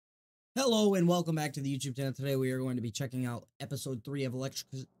Hello and welcome back to the YouTube channel. Today we are going to be checking out episode 3 of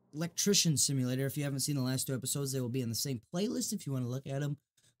Electrician Simulator. If you haven't seen the last two episodes, they will be in the same playlist if you want to look at them.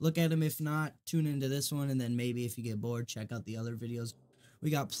 Look at them. If not, tune into this one, and then maybe if you get bored, check out the other videos.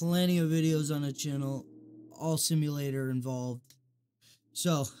 We got plenty of videos on the channel, all simulator involved.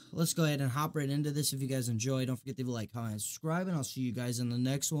 So let's go ahead and hop right into this. If you guys enjoy, don't forget to leave a like, comment, and subscribe, and I'll see you guys in the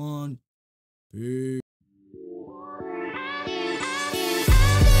next one. Peace.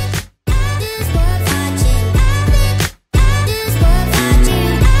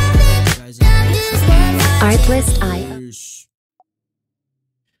 Artlist I.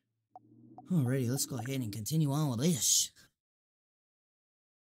 Alrighty, let's go ahead and continue on with this.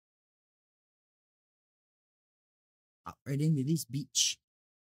 Hop right into this beach.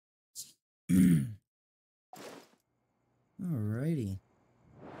 Alrighty.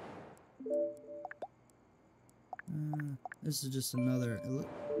 This is just another.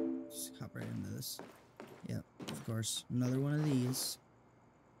 Let's hop right into this. Yep, of course, another one of these.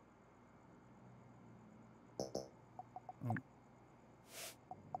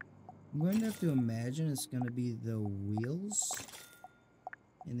 I'm going to have to imagine it's going to be the wheels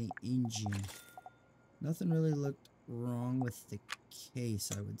and the engine. Nothing really looked wrong with the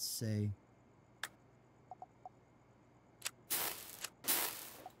case, I would say.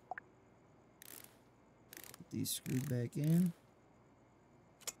 Put these screwed back in.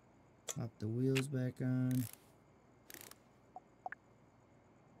 Pop the wheels back on.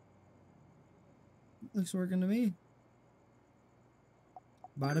 Looks working to me.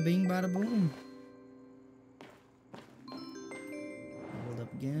 Bada bing, bada boom. Hold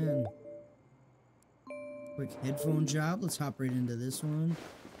up again. Quick headphone job. Let's hop right into this one.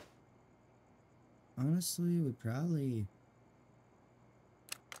 Honestly, we probably...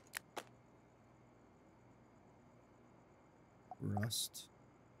 rust.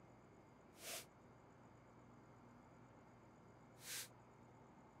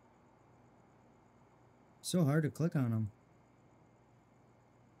 So hard to click on them.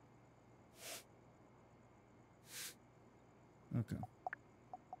 Okay.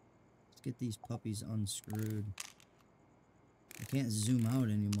 Let's get these puppies unscrewed. I can't zoom out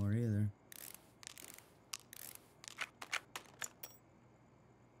anymore either.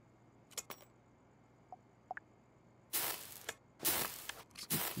 Let's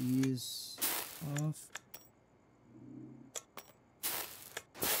get these off.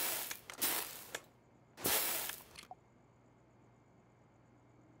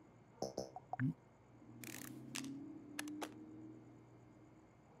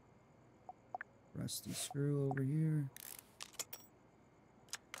 Rusty screw over here.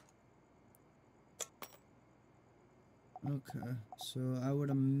 Okay, so I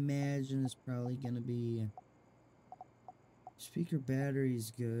would imagine it's probably gonna be speaker battery is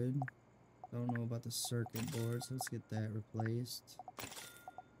good. Don't know about the circuit boards. Let's get that replaced.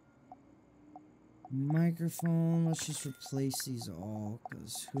 Microphone, let's just replace these all,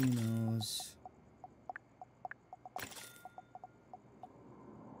 because who knows.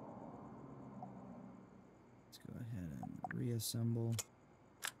 Go ahead and reassemble.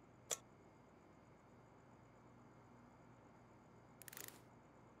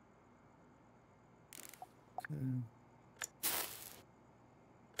 Okay.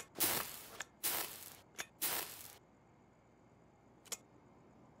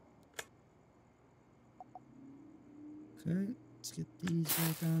 Okay, let's get these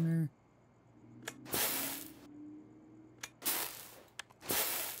back on there.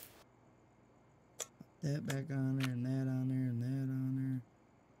 That back on there, and that on there, and that on there.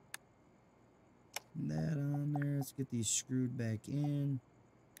 And that on there. Let's get these screwed back in.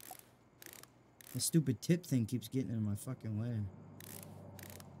 The stupid tip thing keeps getting in my fucking way.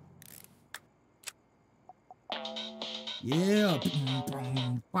 Yeah!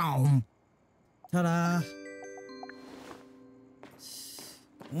 Ta-da!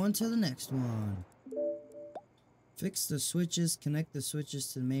 On to the next one. Fix the switches, connect the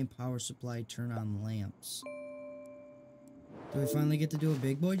switches to the main power supply, turn on lamps. Do we finally get to do a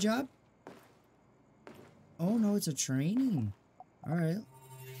big boy job? Oh no, it's a training. Alright.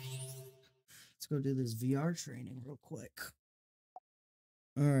 Let's go do this VR training real quick.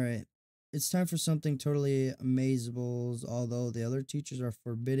 Alright. It's time for something totally amazeable, although the other teachers are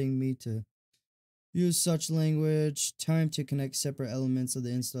forbidding me to use such language. Time to connect separate elements of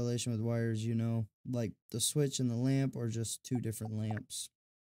the installation with wires, you know, like the switch and the lamp, or just two different lamps.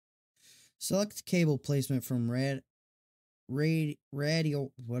 Select cable placement from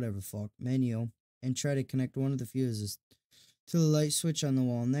radio, whatever fuck, menu, and try to connect one of the fuses to the light switch on the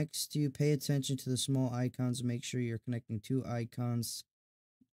wall next to you. Pay attention to the small icons and make sure you're connecting two icons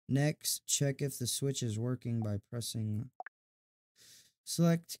Next, check if the switch is working by pressing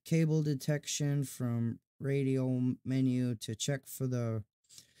select cable detection from radio menu to check for the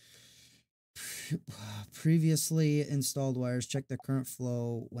previously installed wires. Check the current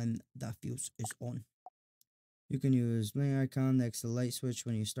flow when the fuse is on. You can use bling icon next to the light switch.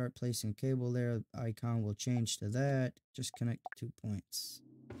 When you start placing cable there, the icon will change to that. Just connect 2 points.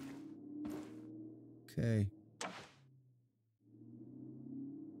 Okay.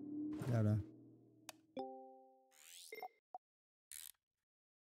 Gotta.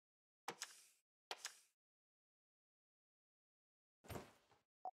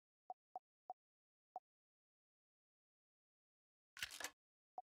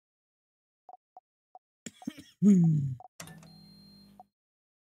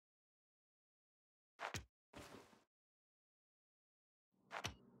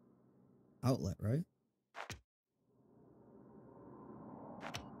 Outlet, right?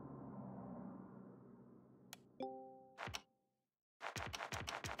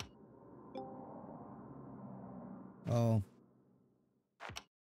 Oh.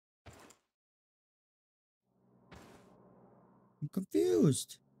 I'm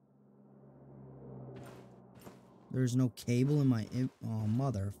confused. There's no cable in my oh,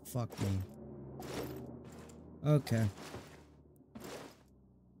 mother fuck me. Okay.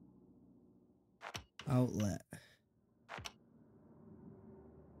 Outlet.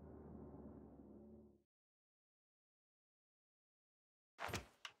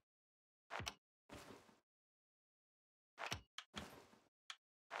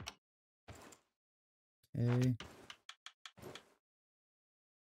 Okay.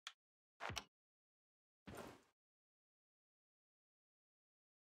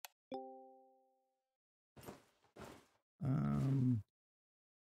 Um.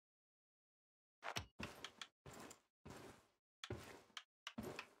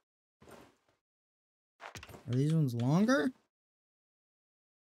 Are these ones longer?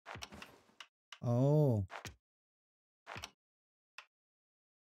 Oh.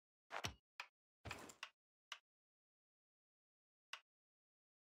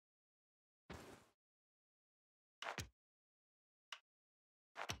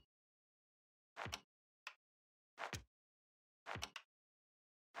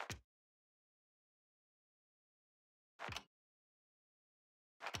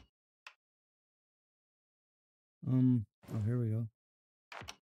 Oh, here we go.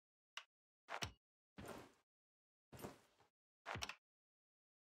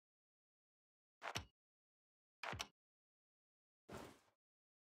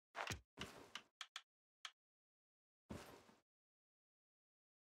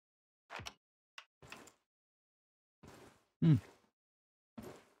 Hmm.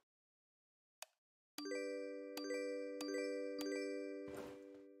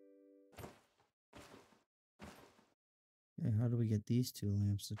 Okay, how do we get these two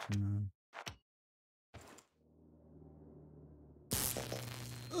lamps to turn on?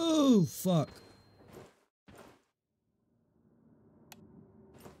 Oh, fuck.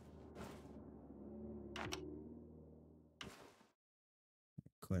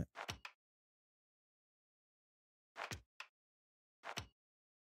 Quit.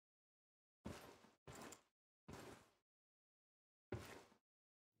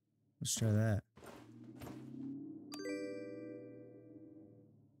 Let's try that.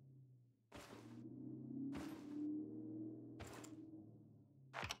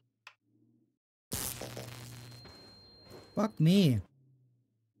 Fuck me.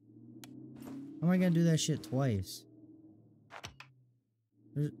 How am I gonna do that shit twice?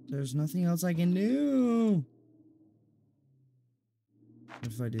 There's nothing else I can do. What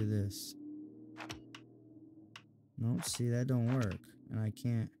if I do this? No, see, that don't work. And I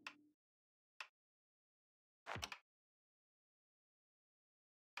can't.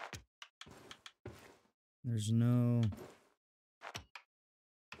 There's no...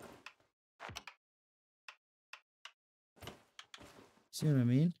 See what I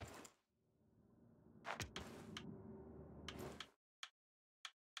mean?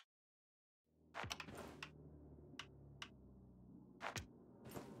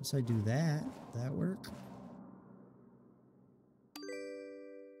 Once I do that, that work?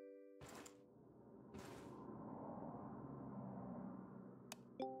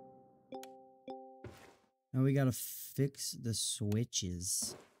 Now we gotta fix the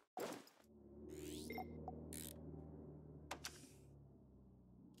switches.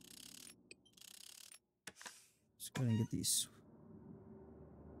 Just go ahead and get these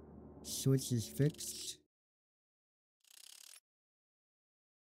switches fixed.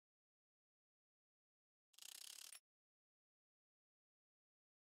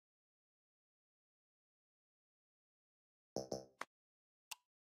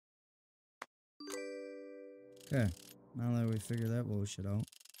 Okay, now that we figured that bullshit out.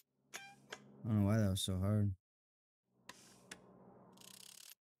 I don't know why that was so hard.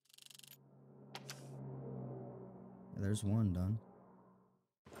 Yeah, there's one done.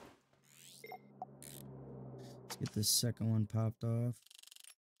 Let's get this second one popped off.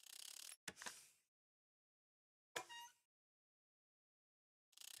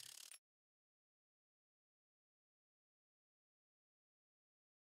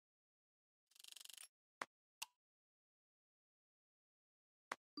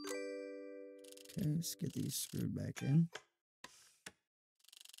 Okay, let's get these screwed back in.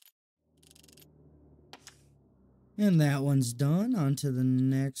 And that one's done. On to the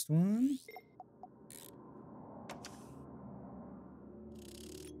next one.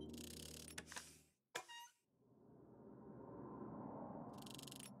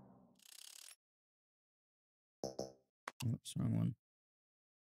 Oops, wrong one.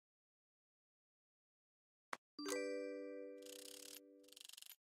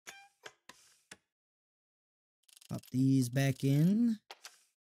 Pop these back in.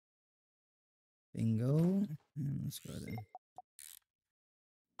 Bingo. And let's go ahead and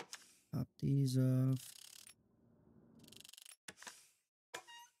pop these off.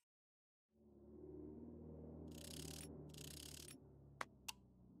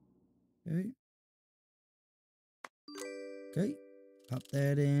 Okay. Okay. Pop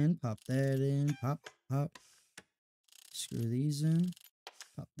that in. Pop that in. Pop. Pop. Screw these in.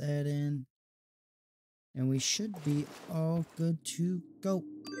 Pop that in. And we should be all good to go.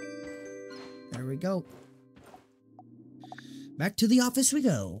 There we go. Back to the office we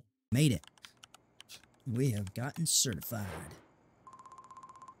go. Made it. We have gotten certified.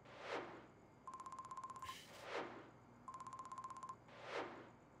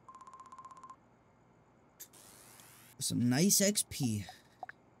 Some nice XP.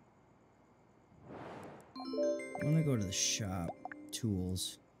 I'm gonna go to the shop.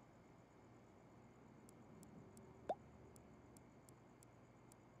 Tools.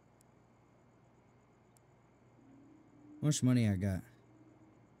 How much money I got?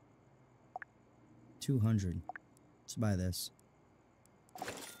 200. Let's buy this.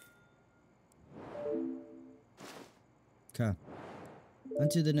 Okay. On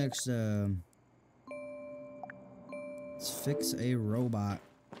to the next, let's fix a robot.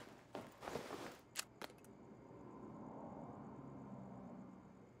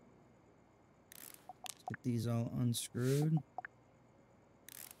 Let's get these all unscrewed.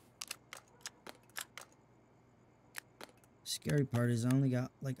 Scary part is I only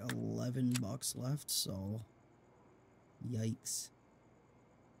got like 11 bucks left, so yikes.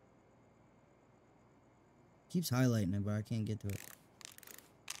 Keeps highlighting it, but I can't get to it.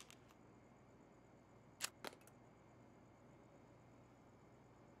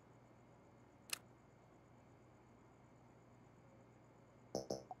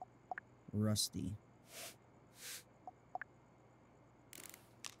 Rusty.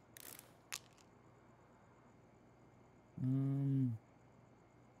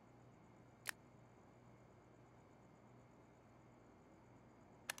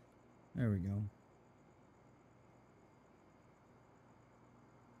 There we go.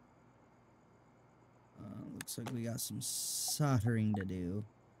 Looks like we got some soldering to do.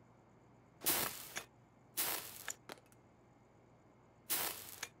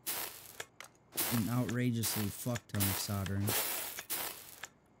 An outrageously fuck ton of soldering.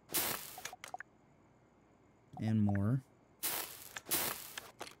 And more.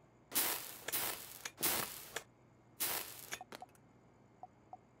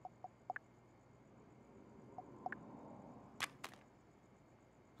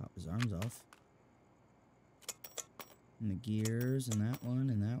 Pop his arms off. And the gears, and that one,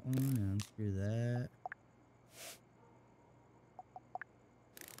 and that one, and unscrew that.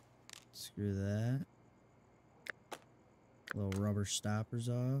 Screw that. Little rubber stoppers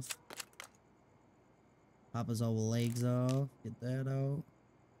off. Pop his old legs off. Get that out.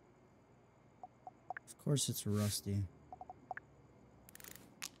 Of course it's rusty.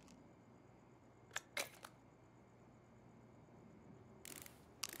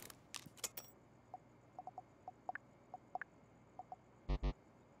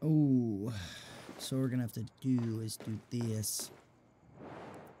 Oh, so what we're gonna have to do is do this.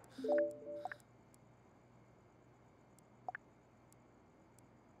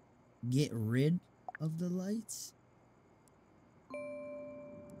 Get rid of the lights.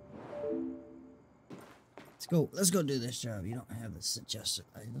 Let's go do this job. You don't have the suggested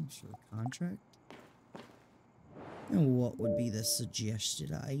items for the contract. And what would be the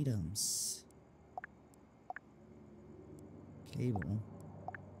suggested items? Cable.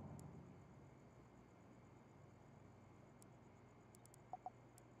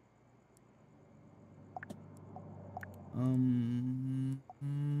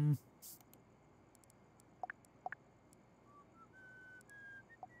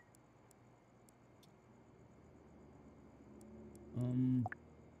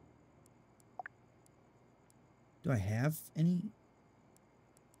 Do I have any?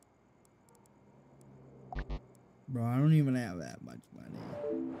 Bro, I don't even have that much money.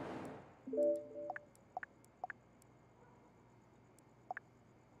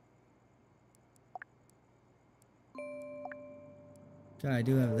 God, I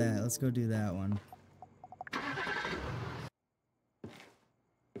do have that. Let's go do that one.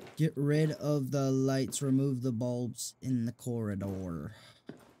 Get rid of the lights. Remove the bulbs in the corridor.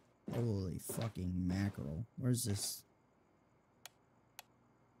 Holy fucking mackerel. Where's this?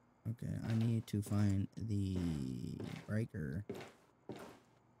 Okay, I need to find the breaker.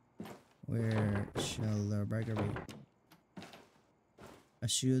 Where shall the breaker be? I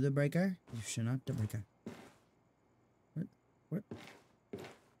shoot the breaker? You should not the breaker.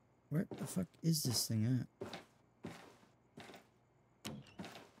 Where the fuck is this thing at?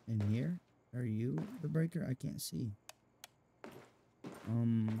 In here? Are you the breaker? I can't see.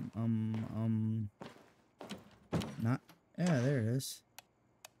 Not. Yeah, there it is.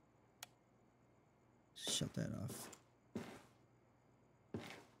 Shut that off.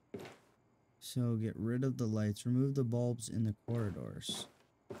 So get rid of the lights. Remove the bulbs in the corridors.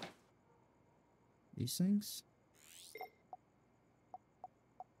 These things?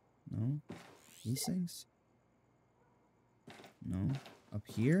 No. These things? No. Up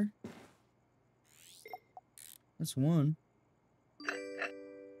here? That's one.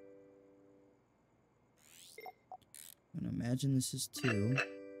 And imagine this is two.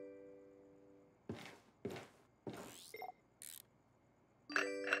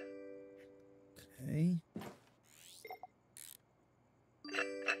 Okay.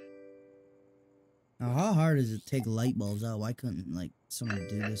 Now, how hard is it to take light bulbs out? Why couldn't, like, someone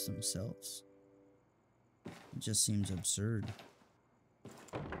do this themselves? It just seems absurd.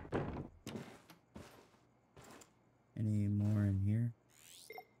 Any more in here?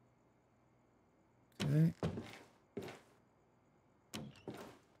 Okay.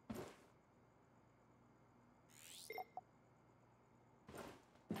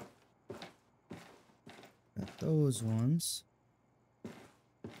 Got those ones.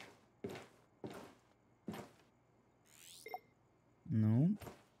 No.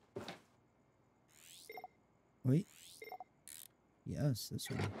 Wait. Yes, this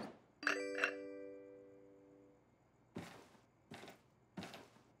one.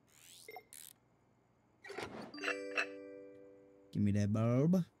 Give me that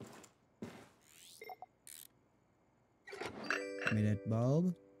bulb. Give me that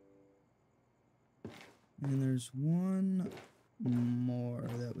bulb. And there's one more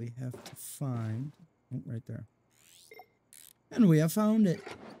that we have to find. Oh, right there. And we have found it.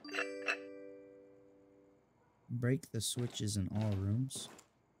 Break the switches in all rooms.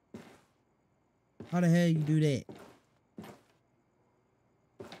 How the hell you do that?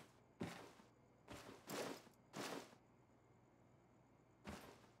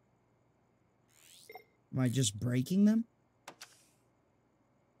 Am I just breaking them?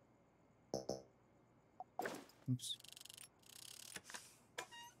 Oops.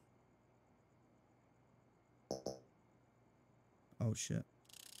 Oh shit.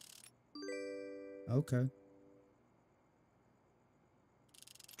 Okay.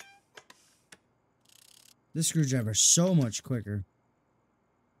 This screwdriver's so much quicker.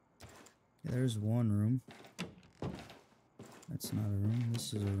 Okay, there's one room. That's not a room.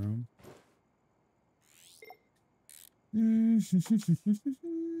 This is a room.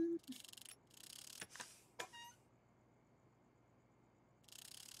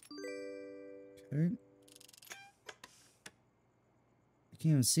 Okay. I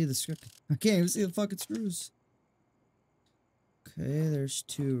can't even see the screw. I can't even see the fucking screws. Okay, there's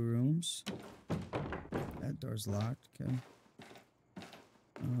two rooms. That door's locked. Okay.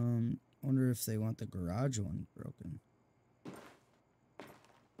 Wonder if they want the garage one broken.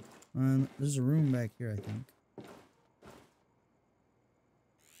 There's a room back here, I think.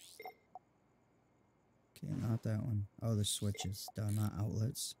 Okay, not that one. Oh, the switches. Duh, not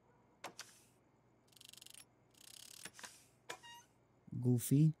outlets.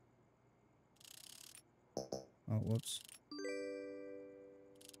 Goofy. Oh, whoops.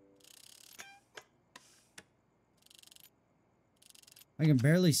 I can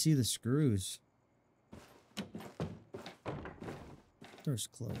barely see the screws. Door's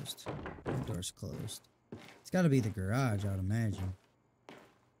closed. The door's closed. It's got to be the garage, I'd imagine.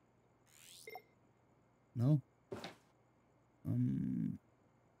 No?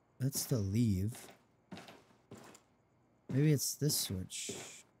 That's the leave. Maybe it's this switch.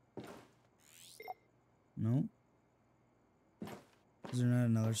 No? Is there not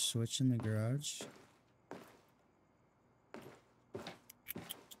another switch in the garage?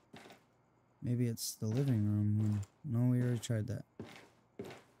 Maybe it's the living room one. No, we already tried that.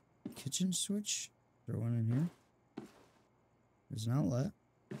 Kitchen switch? Is there one in here? There's an outlet.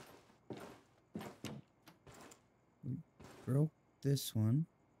 We broke this one.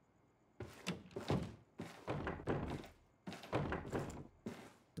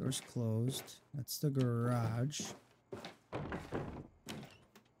 Door's closed. That's the garage.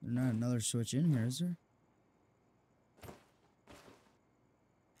 There's not another switch in here, is there?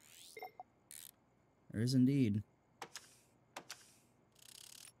 There is indeed.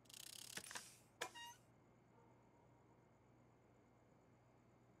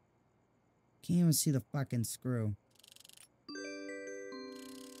 Can't even see the fucking screw.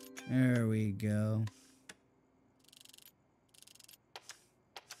 There we go.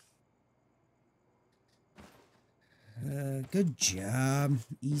 Good job.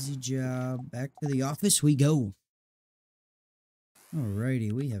 Easy job. Back to the office we go.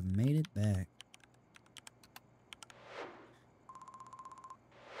 Alrighty, we have made it back.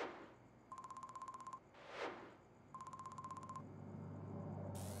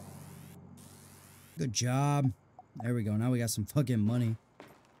 Good job. There we go. Now we got some fucking money.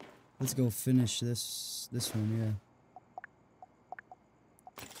 Let's go finish this one, yeah.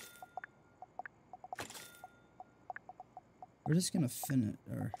 We're just gonna finish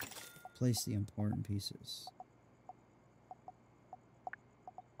or place the important pieces.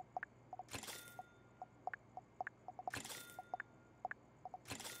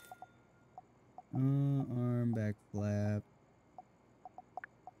 Arm back flap.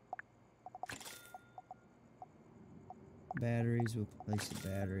 Batteries, we'll place the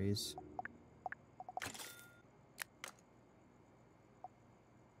batteries.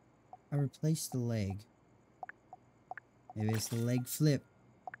 I replaced the leg. Maybe it's the leg flip.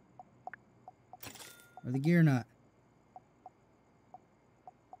 Or the gear nut.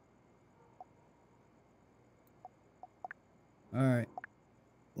 Alright.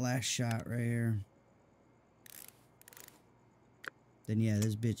 Last shot right here. Then yeah,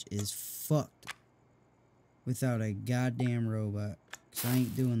 this bitch is fucked. Without a goddamn robot. 'Cause I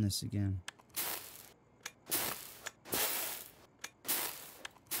ain't doing this again.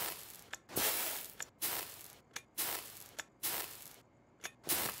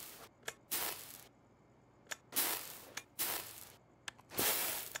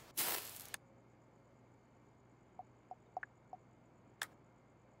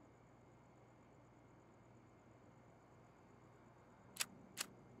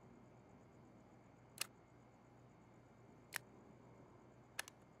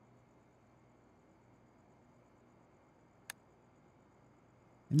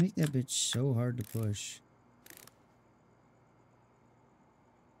 They make that bitch so hard to push.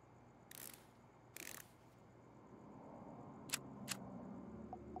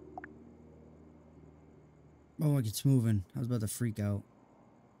 Oh, it's moving. I was about to freak out.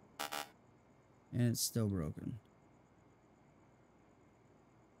 And it's still broken.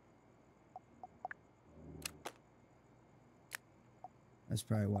 That's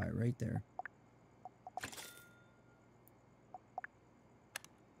probably why, right there.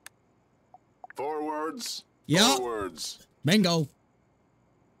 Forwards. Yep. Forwards. Bingo.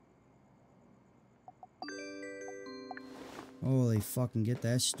 Holy fucking get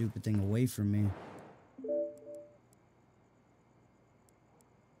that stupid thing away from me.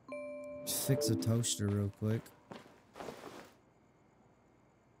 Just fix a toaster real quick.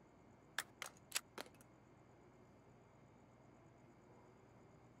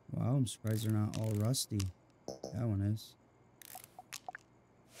 Wow, I'm surprised they're not all rusty. That one is.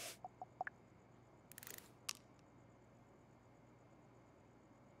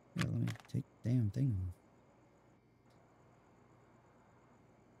 Yeah, let me take the damn thing off.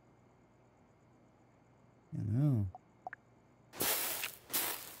 I know.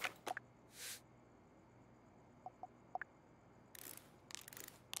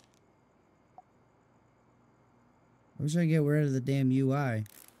 I wish I could get rid of the damn UI.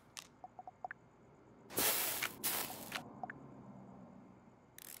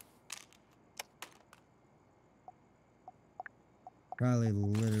 Probably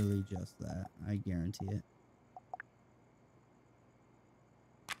literally just that. I guarantee it.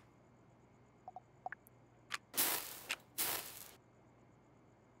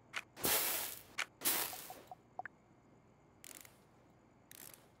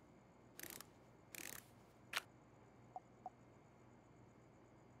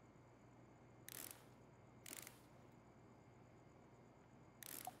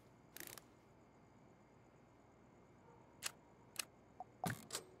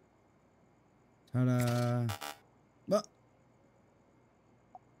 Ta-da! Well,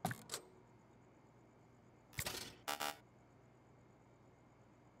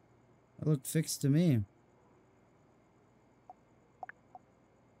 that looked fixed to me.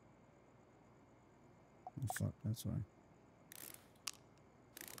 Oh, fuck, that's why.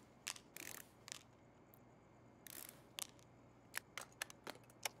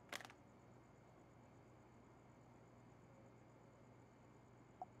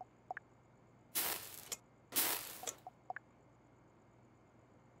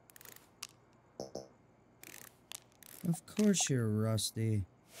 Of course you're rusty.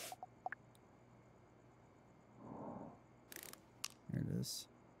 There it is.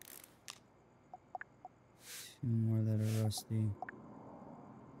 Two more that are rusty.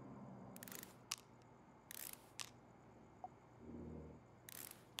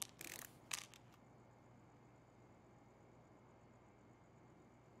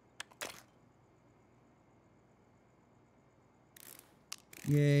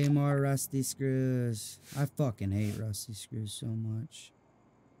 Yay, more rusty screws. I fucking hate rusty screws so much.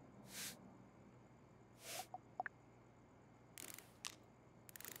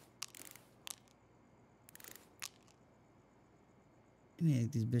 I need to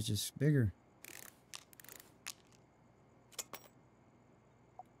make these bitches bigger.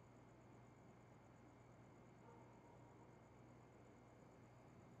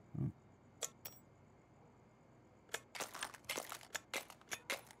 Oh.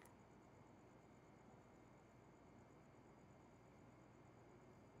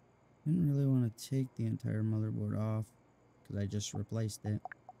 Didn't really want to take the entire motherboard off because I just replaced it.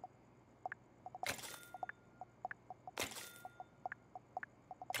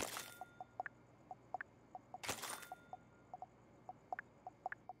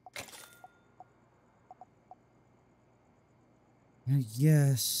 I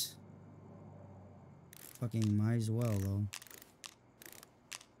guess. Fucking might as well, though.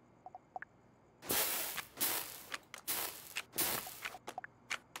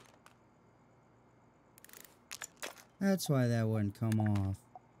 That's why that wouldn't come off.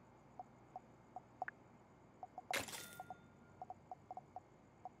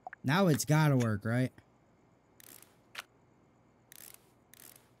 Now it's gotta work, right?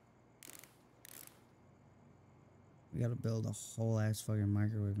 We gotta build a whole ass fucking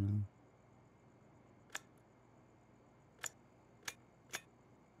microwave now.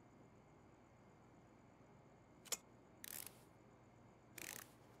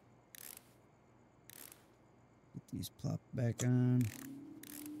 Get these plopped back on.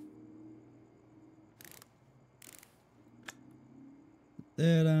 Put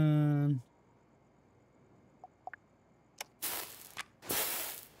that on.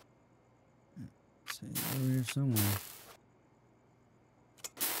 It's over here somewhere.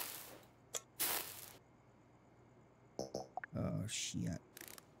 Oh shit.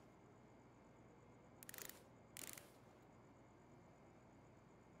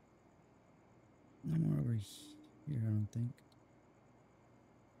 No more over here, I don't think.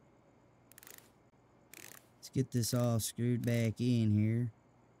 Let's get this all screwed back in here.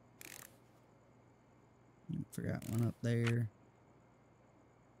 Forgot one up there.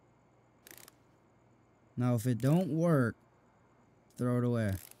 Now if it don't work, throw it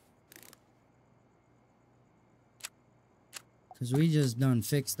away. Cause we just done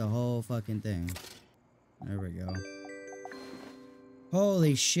fixed the whole fucking thing. There we go.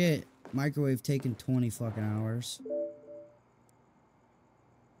 Holy shit. Microwave taking 20 fucking hours.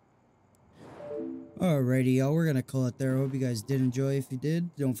 Alrighty, y'all. We're gonna call it there. I hope you guys did enjoy. If you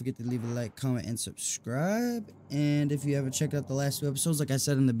did, don't forget to leave a like, comment, and subscribe. And if you haven't checked out the last two episodes, like I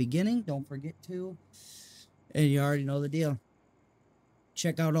said in the beginning, don't forget to. And you already know the deal.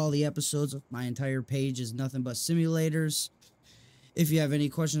 Check out all the episodes. My entire page is nothing but simulators. If you have any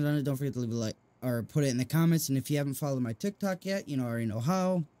questions on it, don't forget to leave a like or put it in the comments. And if you haven't followed my TikTok yet, you know, already know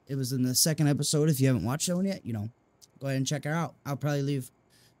how. It was in the second episode. If you haven't watched that one yet, you know, go ahead and check her out. I'll probably leave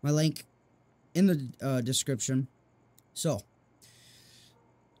my link in the description. So,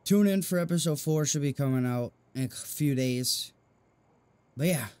 tune in for episode 4. Should be coming out in a few days. But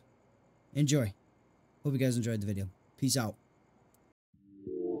yeah, enjoy. Hope you guys enjoyed the video. Peace out.